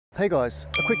Hey guys,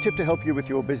 a quick tip to help you with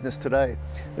your business today.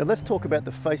 Now let's talk about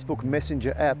the Facebook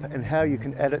Messenger app and how you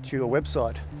can add it to your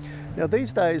website. Now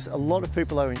these days, a lot of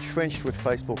people are entrenched with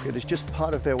Facebook. It is just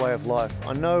part of their way of life.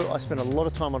 I know I spend a lot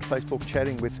of time on Facebook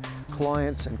chatting with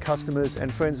clients and customers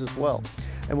and friends as well.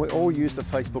 And we all use the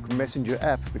Facebook Messenger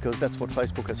app because that's what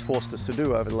Facebook has forced us to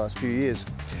do over the last few years.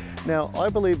 Now, I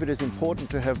believe it is important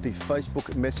to have the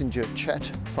Facebook Messenger chat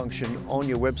function on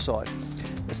your website.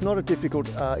 It's not a difficult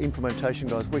implementation,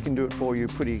 guys. We can do it for you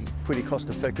pretty cost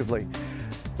effectively.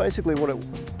 Basically what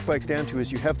it breaks down to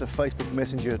is you have the Facebook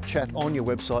Messenger chat on your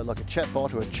website, like a chat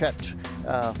bot or a chat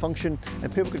function,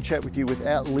 and people can chat with you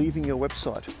without leaving your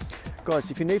website.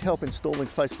 Guys, if you need help installing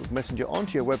Facebook Messenger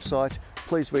onto your website,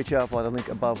 please reach out via the link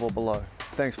above or below.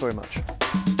 Thanks very much.